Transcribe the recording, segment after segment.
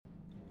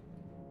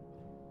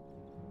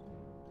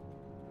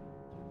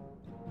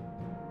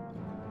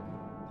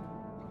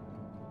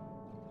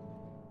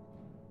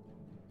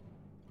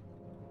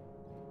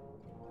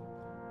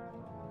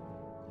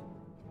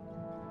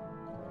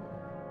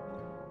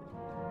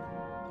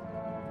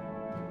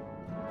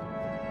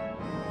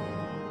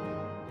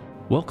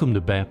Welcome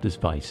to Baptist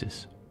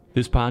Vices.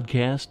 This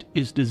podcast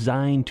is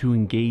designed to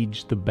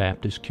engage the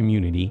Baptist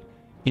community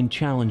in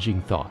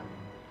challenging thought.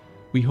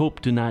 We hope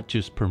to not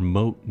just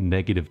promote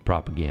negative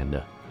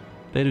propaganda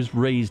that is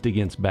raised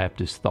against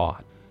Baptist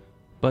thought,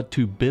 but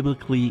to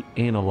biblically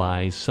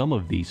analyze some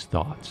of these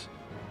thoughts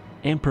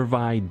and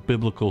provide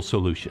biblical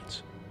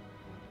solutions.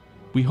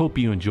 We hope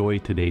you enjoy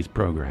today's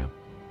program.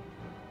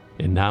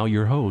 And now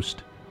your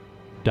host,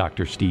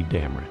 Dr. Steve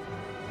Dameron.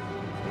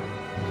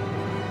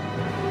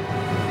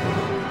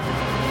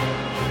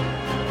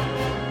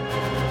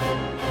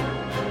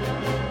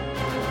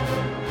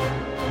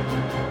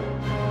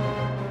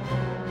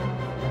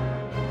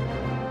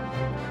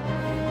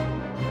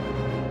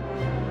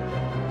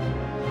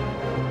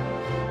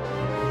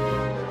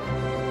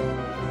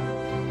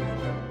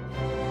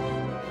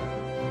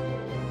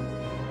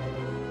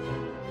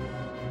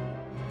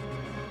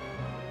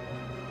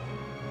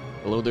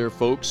 Hello there,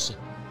 folks.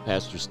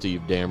 Pastor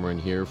Steve Dameron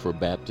here for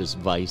Baptist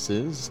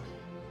Vices,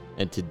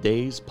 and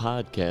today's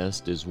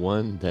podcast is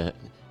one that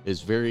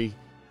is very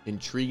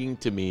intriguing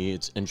to me.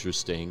 It's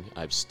interesting.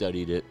 I've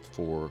studied it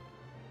for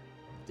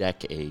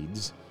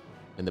decades,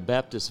 and the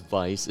Baptist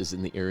Vice is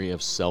in the area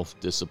of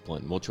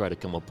self-discipline. We'll try to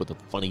come up with a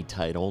funny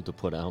title to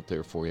put out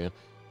there for you,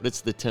 but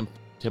it's the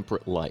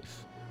temperate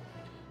life.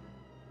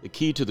 The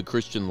key to the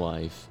Christian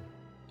life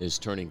is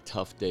turning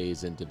tough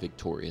days into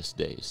victorious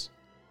days.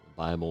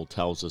 Bible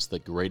tells us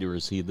that greater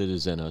is he that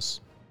is in us,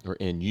 or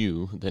in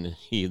you, than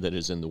he that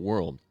is in the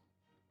world.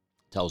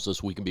 It tells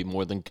us we can be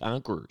more than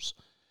conquerors.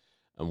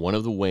 And one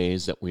of the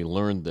ways that we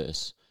learn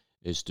this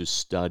is to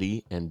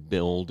study and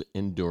build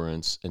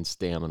endurance and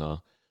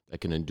stamina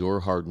that can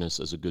endure hardness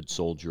as a good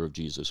soldier of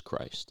Jesus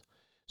Christ.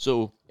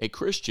 So a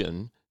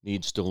Christian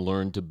needs to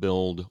learn to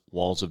build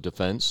walls of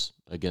defense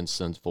against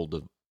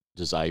sinful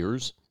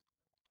desires,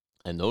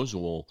 and those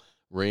will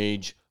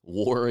wage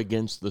war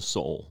against the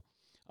soul.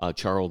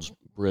 Charles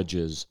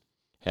Bridges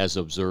has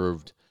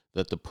observed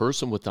that the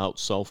person without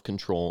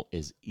self-control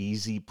is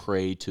easy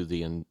prey to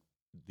the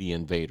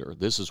invader.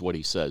 This is what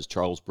he says.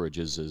 Charles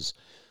Bridges is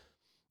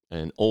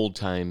an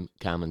old-time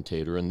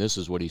commentator, and this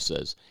is what he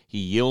says. He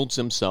yields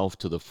himself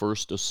to the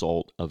first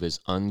assault of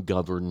his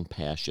ungoverned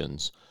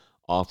passions,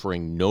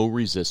 offering no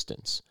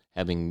resistance,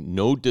 having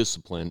no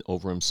discipline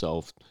over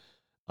himself.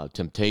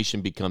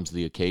 Temptation becomes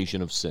the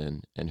occasion of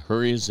sin and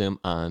hurries him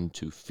on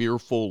to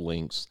fearful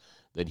lengths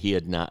that he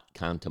had not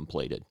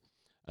contemplated.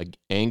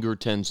 Anger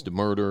tends to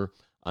murder.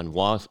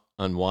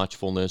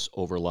 Unwatchfulness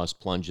over lust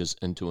plunges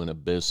into an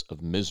abyss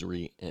of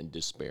misery and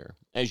despair.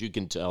 As you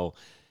can tell,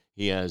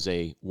 he has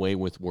a way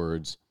with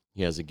words.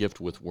 He has a gift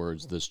with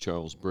words. This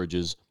Charles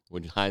Bridges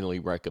would highly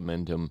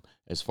recommend him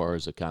as far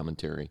as a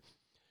commentary.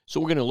 So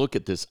we're going to look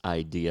at this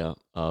idea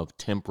of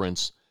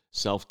temperance,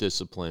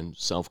 self-discipline,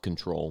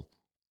 self-control.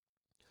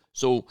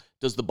 So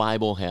does the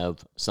Bible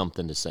have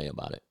something to say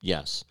about it?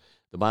 Yes.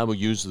 The Bible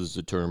uses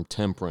the term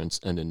temperance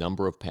in a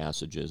number of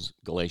passages.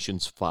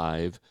 Galatians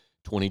 5,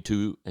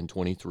 22 and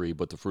 23,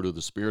 but the fruit of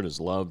the Spirit is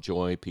love,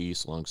 joy,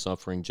 peace,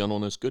 long-suffering,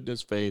 gentleness,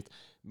 goodness, faith,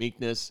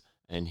 meekness,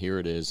 and here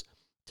it is,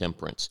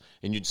 temperance.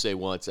 And you'd say,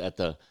 well, it's at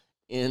the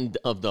end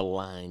of the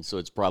line, so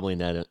it's probably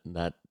not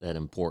that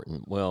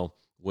important. Well,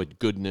 with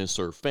goodness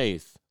or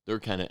faith, they're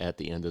kind of at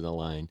the end of the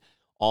line.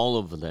 All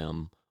of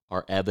them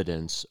are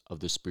evidence of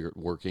the Spirit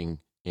working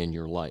in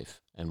your life.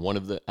 And one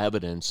of the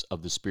evidence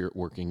of the Spirit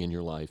working in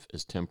your life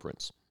is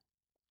temperance.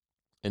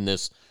 In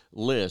this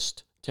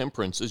list,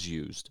 temperance is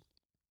used.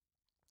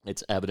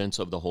 It's evidence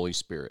of the Holy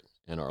Spirit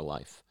in our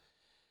life.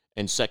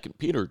 In 2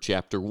 Peter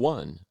chapter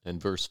 1 and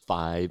verse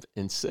 5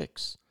 and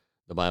 6,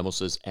 the Bible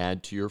says,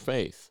 add to your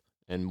faith.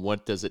 And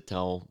what does it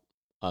tell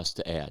us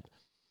to add?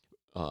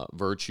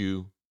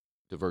 Virtue,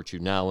 to virtue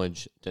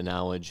knowledge, to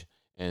knowledge,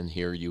 and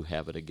here you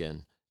have it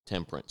again,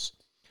 temperance.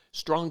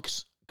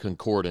 Strong's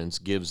Concordance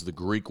gives the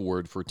Greek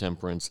word for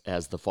temperance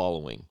as the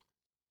following.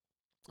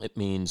 It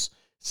means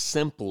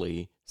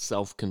simply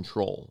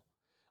self-control.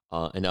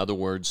 In other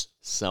words,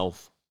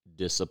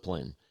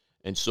 self-discipline.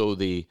 And so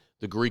the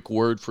Greek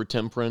word for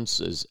temperance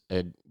is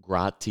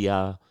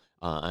gratia.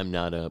 I'm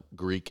not a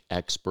Greek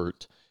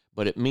expert,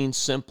 but it means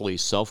simply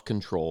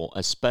self-control,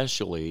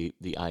 especially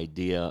the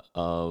idea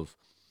of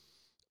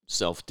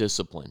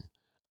self-discipline.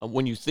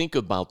 When you think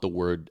about the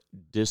word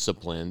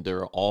discipline, there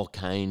are all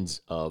kinds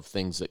of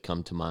things that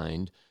come to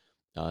mind.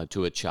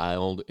 To a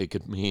child, it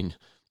could mean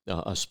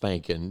a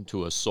spanking.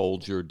 To a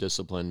soldier,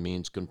 discipline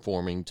means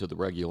conforming to the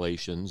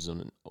regulations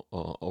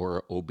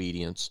or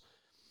obedience.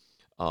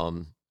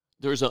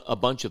 There's a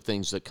bunch of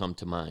things that come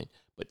to mind.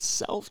 But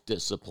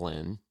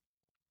self-discipline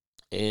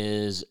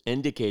is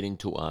indicating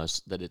to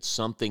us that it's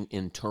something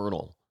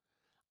internal.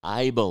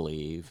 I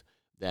believe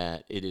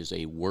that it is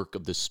a work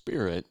of the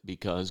Spirit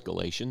because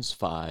Galatians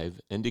 5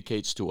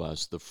 indicates to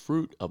us the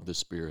fruit of the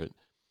Spirit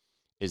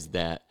is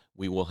that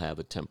we will have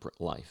a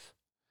temperate life.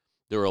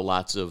 There are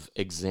lots of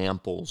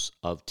examples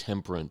of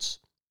temperance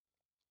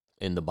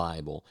in the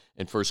Bible.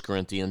 In 1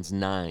 Corinthians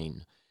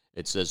 9,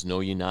 it says, know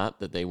ye not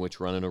that they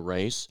which run in a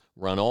race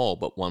run all,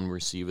 but one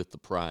receiveth the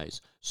prize.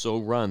 So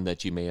run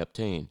that ye may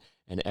obtain.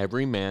 and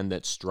every man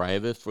that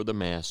striveth for the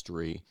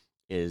mastery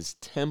is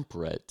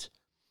temperate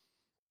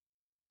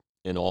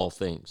in all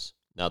things.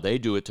 Now they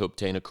do it to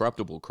obtain a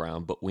corruptible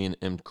crown, but we an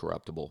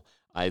incorruptible.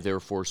 I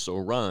therefore so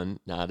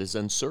run, not as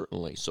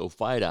uncertainly, so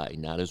fight I,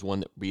 not as one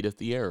that beateth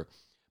the air,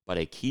 but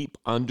I keep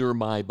under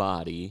my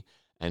body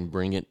and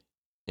bring it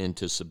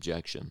into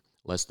subjection,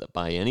 lest that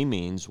by any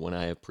means, when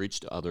I have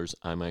preached to others,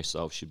 I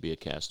myself should be a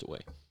castaway.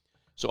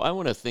 So I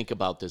want to think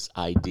about this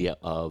idea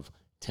of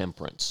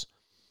temperance,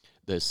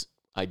 this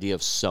idea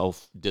of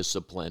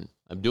self-discipline.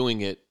 I'm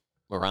doing it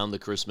around the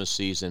Christmas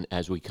season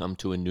as we come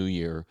to a new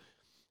year.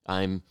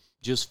 I'm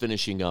just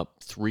finishing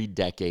up 3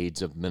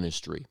 decades of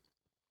ministry.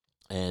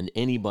 And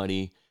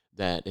anybody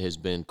that has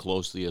been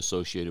closely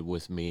associated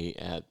with me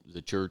at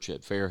the church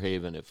at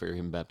Fairhaven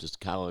Baptist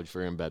College,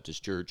 Fairhaven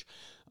Baptist Church,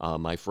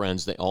 my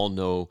friends, they all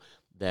know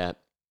that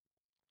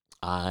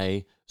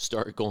I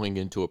start going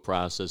into a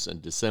process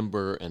in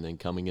December and then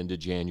coming into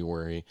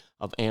January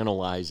of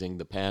analyzing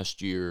the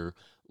past year,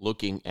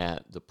 looking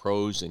at the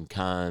pros and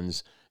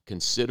cons,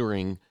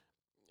 considering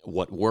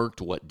what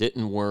worked, what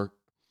didn't work.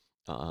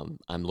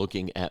 I'm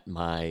looking at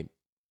my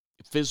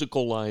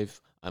physical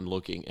life. I'm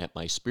looking at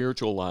my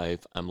spiritual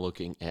life. I'm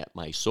looking at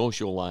my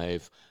social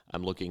life.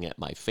 I'm looking at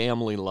my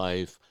family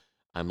life.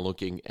 I'm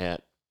looking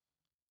at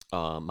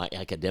my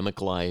academic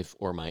life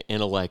or my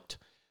intellect.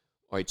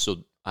 All right,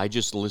 so I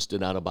just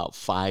listed out about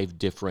 5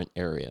 different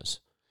areas.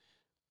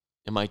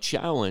 And my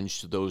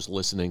challenge to those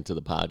listening to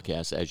the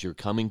podcast as you're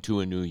coming to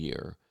a new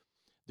year,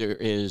 there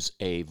is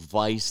a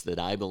vice that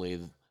I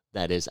believe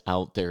that is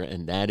out there,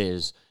 and that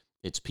is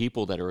it's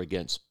people that are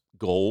against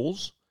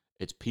goals.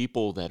 It's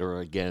people that are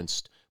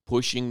against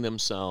pushing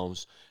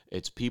themselves.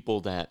 It's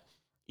people that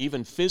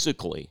even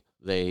physically,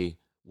 they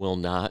will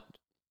not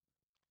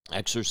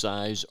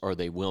exercise or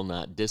they will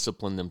not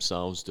discipline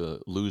themselves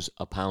to lose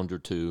a pound or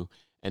 2.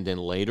 And then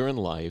later in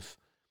life,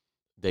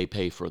 they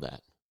pay for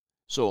that.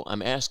 So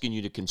I'm asking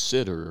you to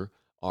consider,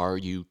 are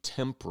you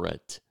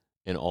temperate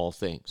in all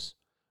things?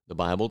 The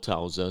Bible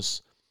tells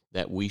us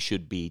that we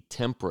should be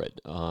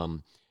temperate.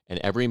 And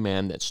every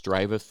man that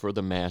striveth for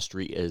the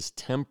mastery is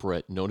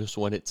temperate. Notice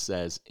what it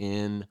says,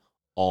 in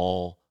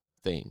all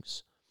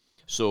things.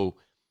 So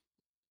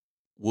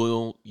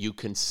will you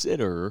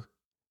consider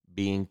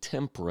being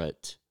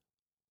temperate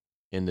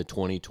in the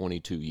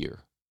 2022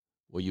 year?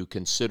 Will you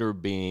consider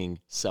being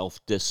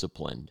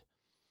self-disciplined?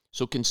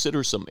 So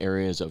consider some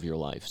areas of your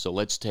life. So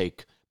let's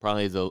take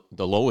probably the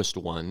lowest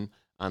one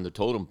on the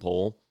totem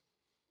pole,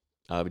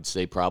 I would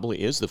say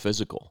probably is the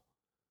physical.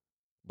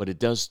 But it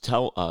does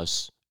tell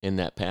us in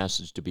that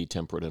passage to be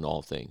temperate in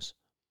all things.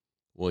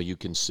 Will you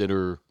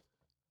consider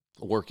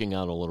working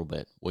out a little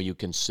bit? Will you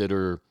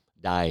consider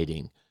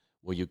dieting?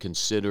 Will you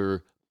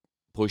consider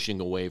pushing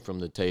away from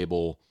the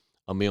table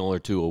a meal or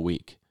 2 a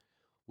week?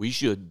 We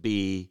should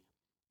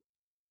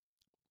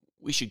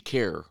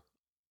care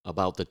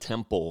about the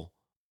temple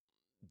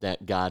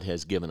that God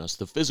has given us,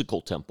 the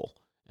physical temple,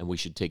 and we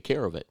should take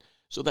care of it.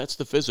 So that's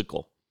the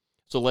physical.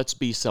 So let's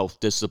be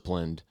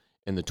self-disciplined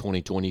in the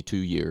 2022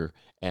 year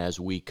as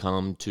we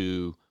come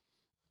to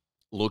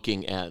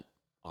looking at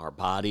our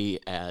body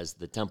as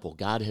the temple.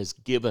 God has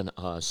given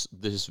us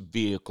this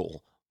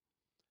vehicle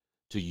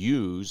to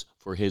use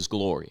for His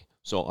glory.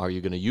 So are you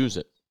going to use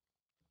it?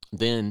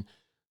 Then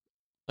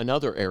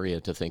another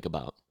area to think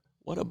about.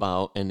 What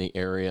about in the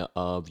area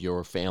of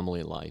your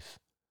family life?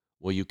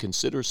 Will you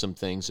consider some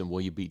things and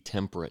will you be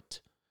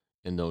temperate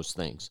in those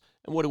things?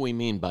 And what do we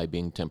mean by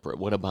being temperate?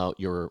 What about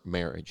your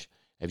marriage?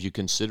 Have you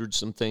considered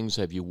some things?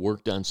 Have you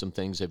worked on some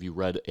things? Have you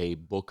read a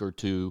book or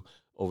 2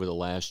 over the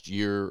last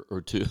year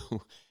or 2?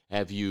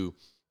 Have you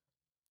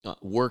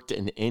worked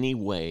in any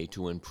way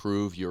to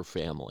improve your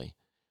family?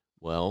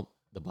 Well,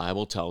 the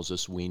Bible tells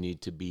us we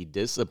need to be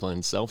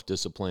disciplined,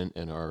 self-disciplined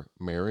in our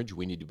marriage.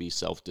 We need to be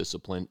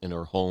self-disciplined in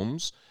our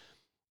homes.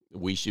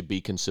 We should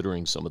be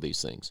considering some of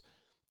these things.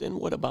 Then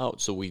what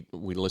about, so we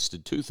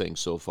listed 2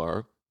 things so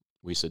far.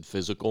 We said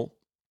physical,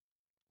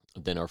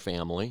 then our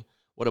family.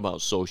 What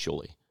about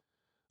socially?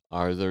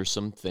 Are there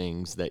some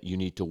things that you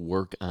need to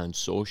work on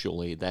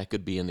socially? That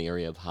could be in the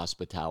area of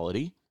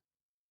hospitality.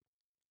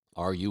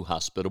 Are you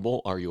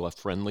hospitable? Are you a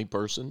friendly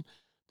person?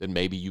 Then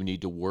maybe you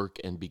need to work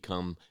and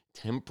become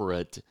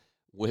temperate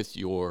with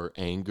your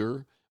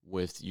anger,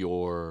 with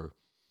your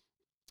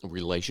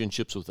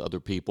relationships with other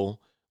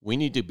people. We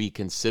need to be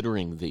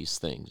considering these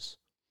things.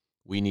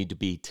 We need to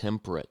be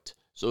temperate.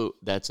 So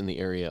that's in the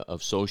area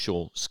of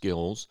social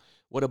skills.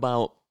 What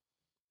about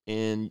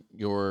in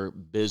your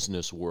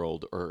business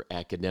world or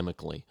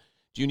academically?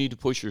 Do you need to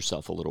push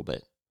yourself a little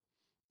bit?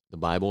 The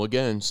Bible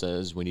again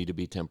says we need to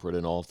be temperate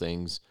in all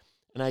things.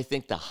 And I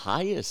think the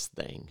highest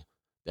thing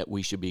that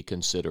we should be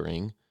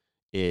considering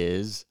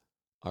is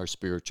our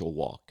spiritual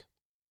walk.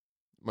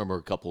 Remember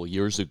a couple of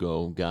years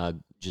ago,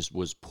 God just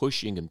was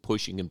pushing and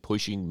pushing and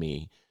pushing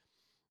me.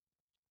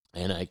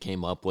 And I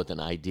came up with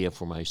an idea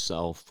for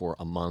myself for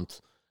a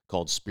month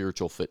called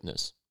spiritual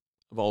fitness.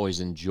 I've always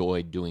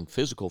enjoyed doing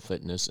physical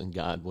fitness, and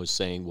God was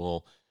saying,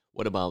 well,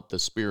 what about the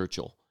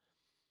spiritual?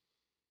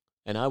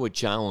 And I would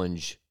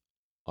challenge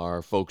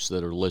are folks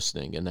that are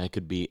listening, and that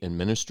could be in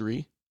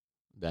ministry,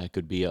 that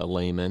could be a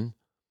layman.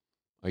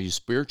 Are you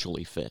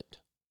spiritually fit?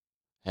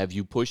 Have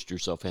you pushed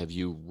yourself? Have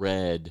you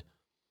read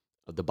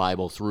the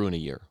Bible through in a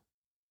year?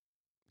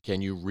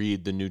 Can you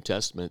read the New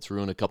Testament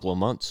through in a couple of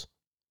months?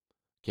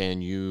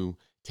 Can you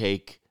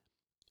take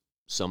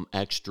some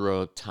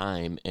extra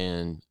time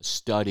and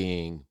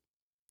studying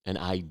an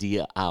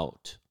idea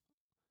out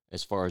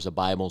as far as a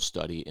Bible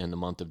study in the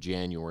month of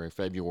January,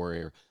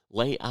 February, or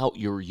lay out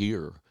your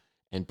year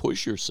and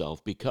push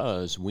yourself,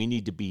 because we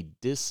need to be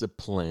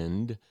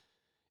disciplined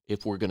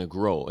if we're going to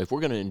grow. If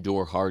we're going to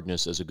endure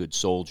hardness as a good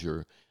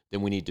soldier,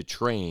 then we need to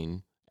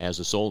train as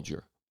a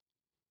soldier.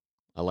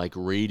 I like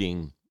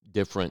reading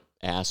different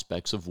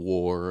aspects of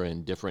war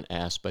and different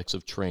aspects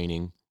of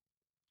training,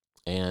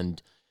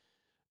 and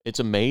it's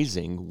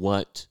amazing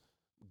what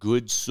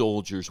good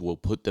soldiers will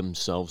put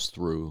themselves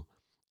through,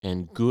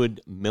 and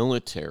good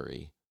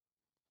military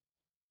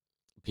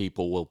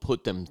people will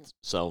put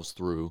themselves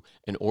through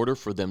in order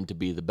for them to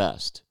be the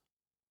best.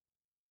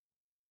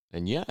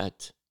 And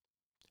yet,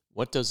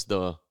 what does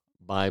the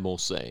Bible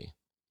say?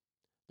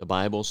 The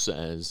Bible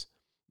says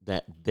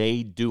that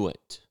they do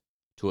it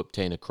to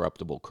obtain a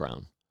corruptible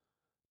crown,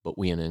 but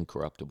we an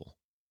incorruptible.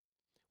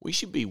 We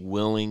should be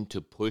willing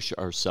to push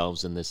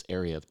ourselves in this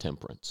area of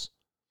temperance.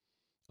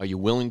 Are you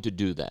willing to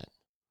do that?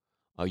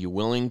 Are you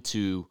willing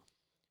to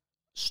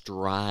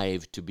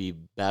strive to be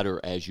better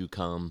as you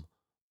come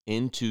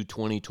into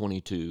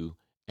 2022,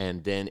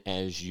 and then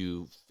as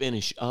you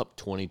finish up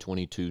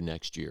 2022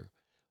 next year?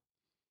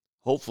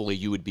 Hopefully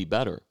you would be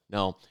better.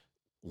 Now,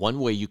 one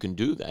way you can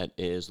do that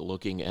is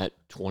looking at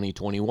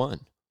 2021.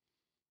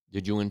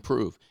 Did you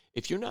improve?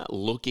 If you're not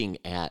looking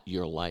at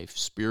your life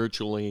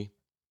spiritually,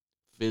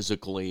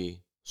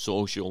 physically,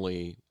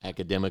 socially,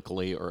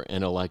 academically, or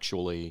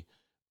intellectually,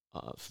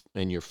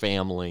 in your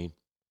family,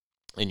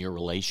 in your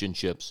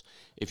relationships,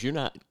 if you're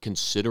not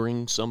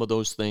considering some of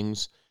those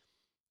things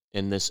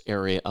in this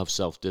area of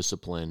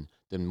self-discipline,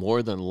 then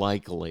more than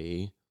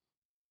likely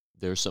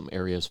there's some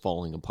areas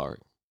falling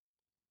apart.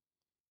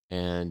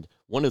 And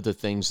one of the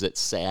things that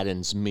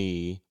saddens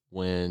me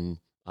when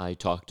I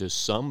talk to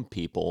some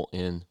people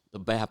in the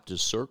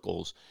Baptist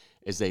circles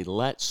is they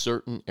let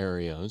certain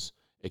areas,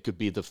 it could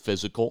be the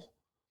physical,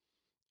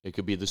 it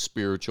could be the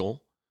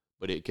spiritual,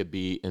 but it could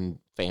be in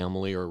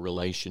family or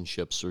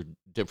relationships or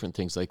different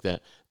things like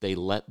that. They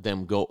let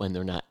them go and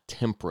they're not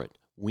temperate.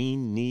 We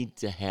need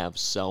to have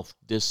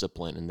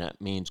self-discipline, and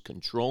that means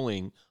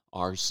controlling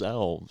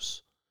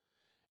ourselves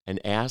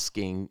and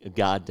asking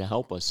God to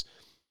help us.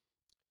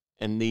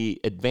 And the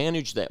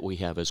advantage that we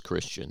have as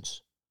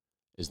Christians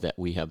is that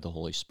we have the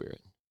Holy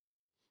Spirit.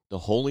 The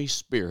Holy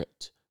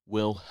Spirit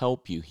will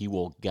help you. He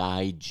will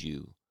guide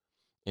you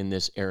in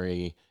this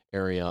area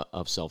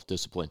of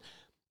self-discipline.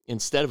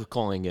 Instead of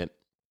calling it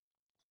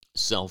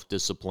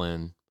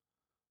self-discipline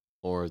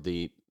or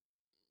the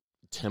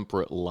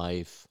temperate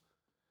life,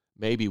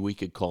 maybe we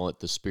could call it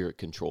the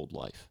spirit-controlled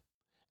life.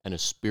 And a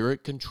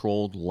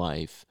spirit-controlled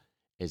life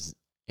is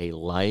a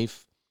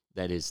life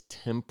that is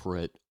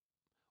temperate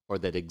or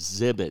that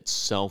exhibits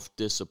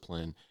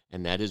self-discipline,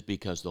 and that is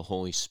because the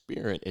Holy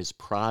Spirit is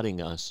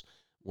prodding us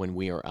when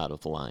we are out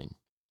of line.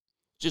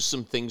 Just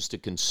some things to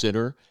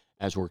consider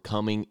as we're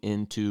coming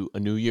into a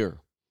new year.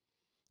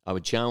 I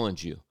would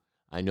challenge you.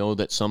 I know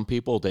that some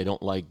people, they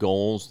don't like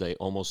goals. They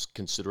almost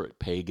consider it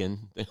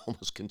pagan. They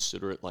almost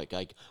consider it like,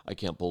 I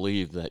can't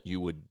believe that you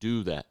would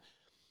do that.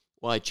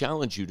 Well, I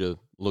challenge you to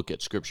look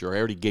at Scripture. I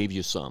already gave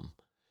you some.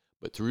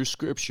 But through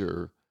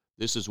Scripture,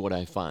 this is what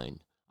I find.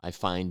 I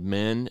find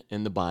men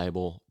in the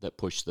Bible that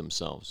pushed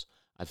themselves.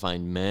 I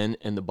find men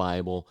in the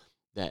Bible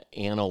that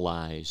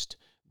analyzed.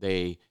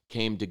 They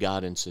came to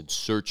God and said,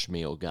 "Search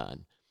me, O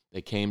God."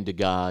 They came to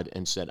God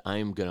and said, "I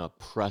am going to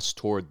press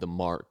toward the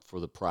mark for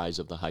the prize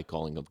of the high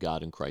calling of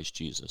God in Christ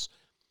Jesus."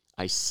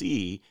 I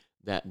see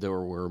that there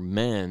were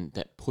men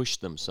that pushed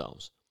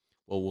themselves.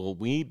 Well, will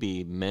we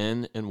be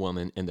men and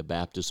women in the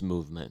Baptist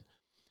movement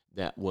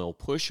that will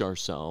push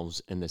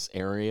ourselves in this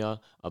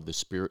area of the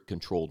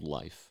Spirit-controlled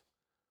life?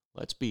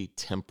 Let's be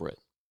temperate.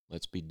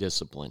 Let's be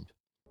disciplined.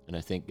 And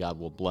I think God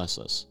will bless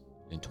us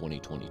in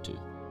 2022.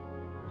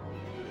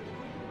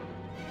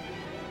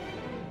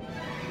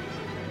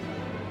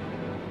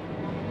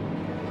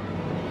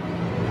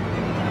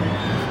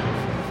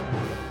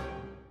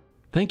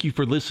 Thank you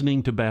for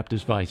listening to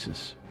Baptist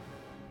Vices.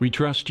 We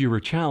trust you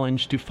were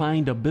challenged to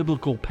find a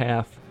biblical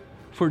path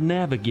for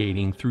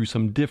navigating through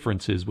some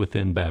differences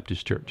within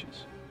Baptist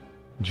churches.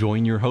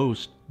 Join your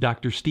host,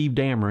 Dr. Steve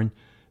Dameron,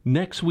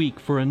 next week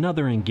for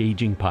another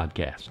engaging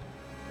podcast.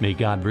 May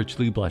God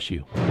richly bless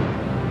you.